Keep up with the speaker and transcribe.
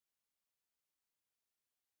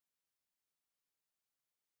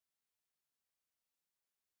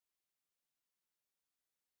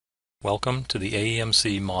Welcome to the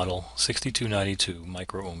AEMC Model 6292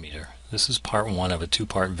 micro-ohmeter. This is part one of a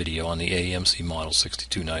two-part video on the AEMC Model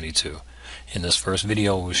 6292. In this first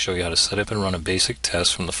video, we'll show you how to set up and run a basic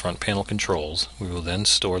test from the front panel controls. We will then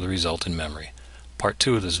store the result in memory. Part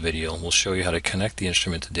two of this video will show you how to connect the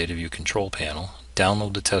instrument to data view control panel,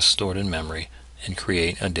 download the test stored in memory, and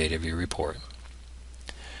create a data view report.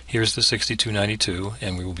 Here's the 6292,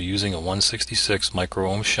 and we will be using a 166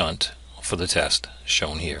 micro-ohm shunt for the test,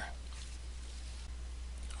 shown here.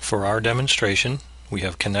 For our demonstration, we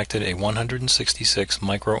have connected a 166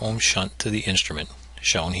 micro-ohm shunt to the instrument,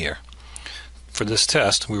 shown here. For this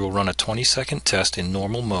test, we will run a 20-second test in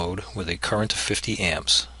normal mode with a current of 50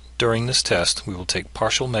 amps. During this test, we will take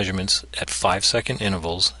partial measurements at 5-second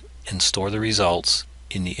intervals and store the results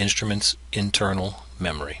in the instrument's internal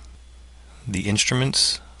memory. The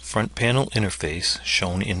instrument's front panel interface,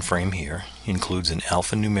 shown in frame here, includes an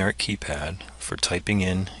alphanumeric keypad for typing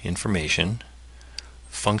in information,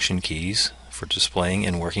 function keys for displaying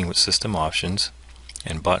and working with system options,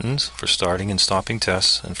 and buttons for starting and stopping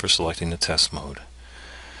tests and for selecting the test mode.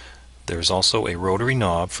 There is also a rotary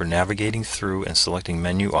knob for navigating through and selecting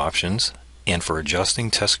menu options and for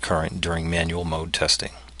adjusting test current during manual mode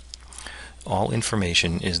testing. All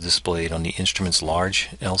information is displayed on the instrument's large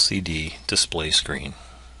LCD display screen.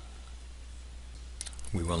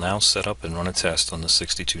 We will now set up and run a test on the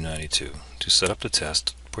 6292. To set up the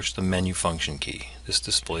test, push the menu function key. This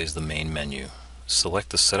displays the main menu. Select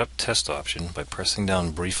the Setup Test option by pressing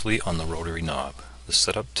down briefly on the rotary knob. The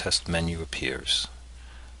Setup Test menu appears.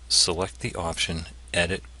 Select the option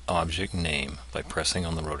Edit Object Name by pressing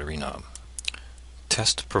on the rotary knob.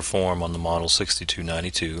 Tests performed on the Model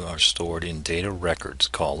 6292 are stored in data records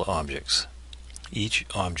called objects. Each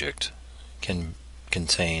object can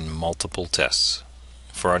contain multiple tests.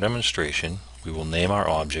 For our demonstration, we will name our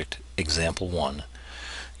object Example 1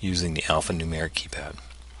 using the alphanumeric keypad.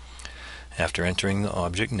 After entering the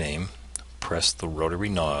object name, press the rotary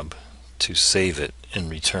knob to save it and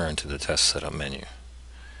return to the test setup menu.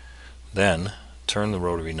 Then turn the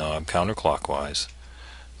rotary knob counterclockwise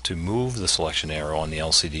to move the selection arrow on the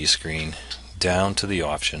LCD screen down to the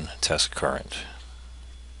option Test Current.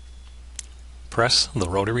 Press the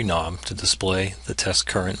rotary knob to display the Test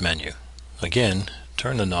Current menu. Again,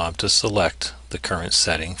 turn the knob to select the current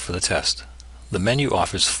setting for the test. The menu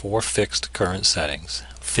offers 4 fixed current settings: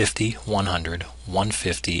 50, 100,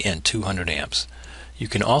 150, and 200 amps. You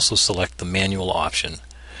can also select the manual option.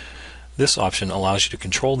 This option allows you to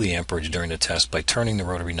control the amperage during the test by turning the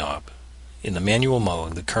rotary knob. In the manual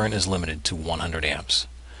mode, the current is limited to 100 amps.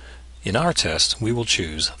 In our test, we will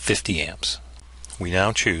choose 50 amps. We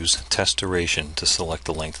now choose Test Duration to select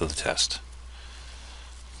the length of the test.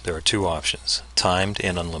 There are two options, timed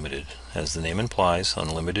and unlimited. As the name implies,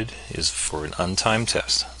 unlimited is for an untimed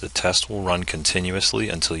test. The test will run continuously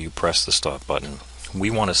until you press the stop button. We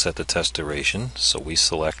want to set the test duration, so we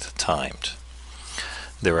select timed.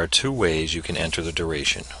 There are two ways you can enter the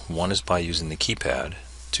duration. One is by using the keypad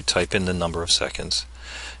to type in the number of seconds.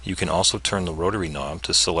 You can also turn the rotary knob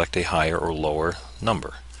to select a higher or lower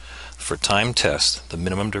number. For timed tests, the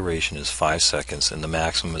minimum duration is 5 seconds and the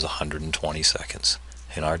maximum is 120 seconds.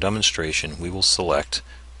 In our demonstration, we will select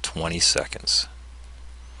 20 seconds.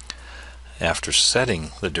 After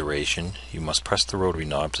setting the duration, you must press the rotary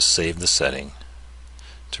knob to save the setting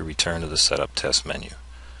to return to the Setup Test menu.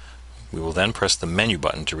 We will then press the menu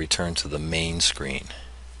button to return to the main screen.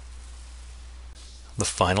 The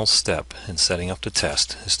final step in setting up the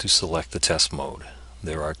test is to select the test mode.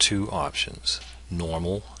 There are two options,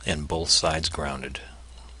 normal and both sides grounded,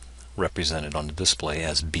 represented on the display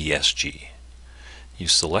as BSG. You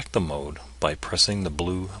select the mode by pressing the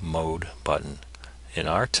blue Mode button. In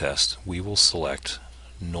our test, we will select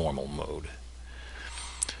Normal mode.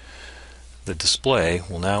 The display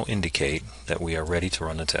will now indicate that we are ready to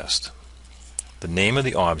run the test. The name of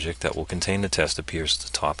the object that will contain the test appears at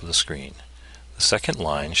the top of the screen. The second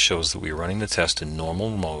line shows that we are running the test in normal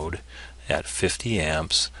mode at 50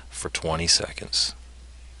 amps for 20 seconds.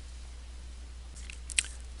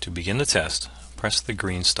 To begin the test, press the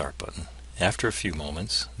green Start button. After a few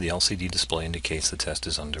moments, the LCD display indicates the test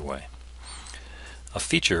is underway. A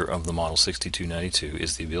feature of the Model 6292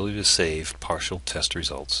 is the ability to save partial test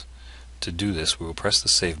results. To do this, we will press the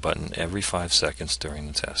Save button every 5 seconds during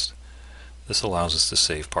the test. This allows us to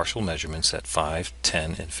save partial measurements at 5,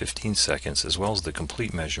 10, and 15 seconds, as well as the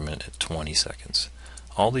complete measurement at 20 seconds.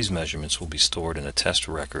 All these measurements will be stored in a test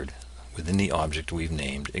record within the object we've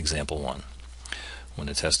named Example 1. When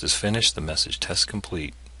the test is finished, the message Test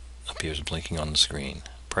Complete appears blinking on the screen.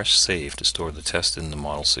 Press Save to store the test in the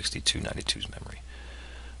Model 6292's memory.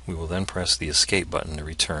 We will then press the escape button to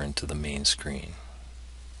return to the main screen.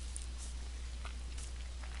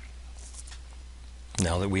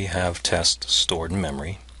 Now that we have test stored in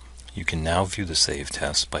memory, you can now view the saved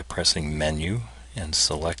test by pressing Menu and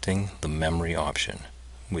selecting the Memory option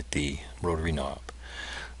with the rotary knob.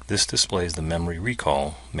 This displays the Memory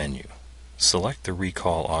Recall menu. Select the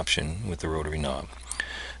Recall option with the rotary knob.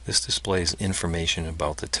 This displays information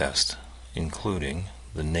about the test, including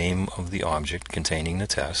the name of the object containing the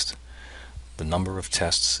test, the number of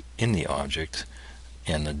tests in the object,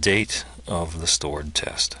 and the date of the stored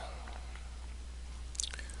test.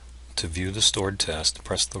 To view the stored test,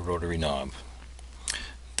 press the rotary knob.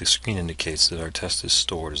 The screen indicates that our test is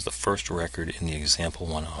stored as the first record in the example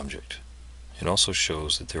 1 object. It also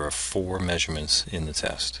shows that there are 4 measurements in the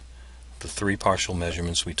test: the 3 partial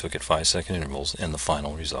measurements we took at 5-second intervals and the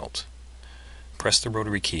final result. Press the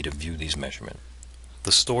rotary key to view these measurements.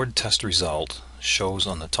 The stored test result shows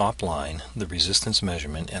on the top line the resistance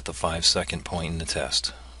measurement at the 5-second point in the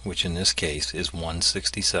test, which in this case is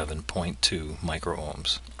 167.2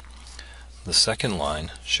 microohms. The second line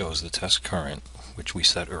shows the test current, which we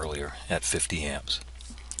set earlier at 50 amps.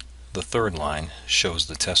 The third line shows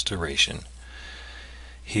the test duration.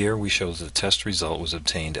 Here we show that the test result was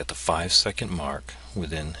obtained at the 5-second mark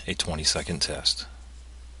within a 20-second test.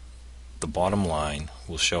 The bottom line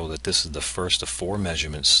will show that this is the first of 4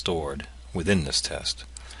 measurements stored within this test.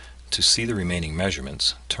 To see the remaining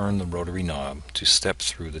measurements, turn the rotary knob to step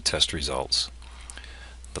through the test results.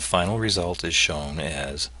 The final result is shown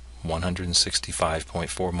as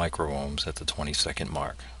 165.4 microohms at the 20-second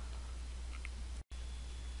mark.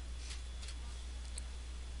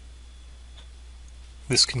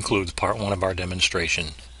 This concludes part 1 of our demonstration.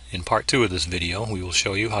 In part 2 of this video, we will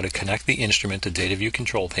show you how to connect the instrument to Data View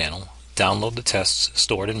Control Panel, download the tests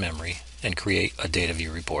stored in memory, and create a Data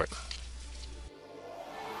View report.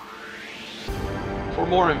 For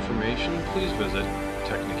more information, please visit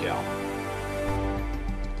Technical.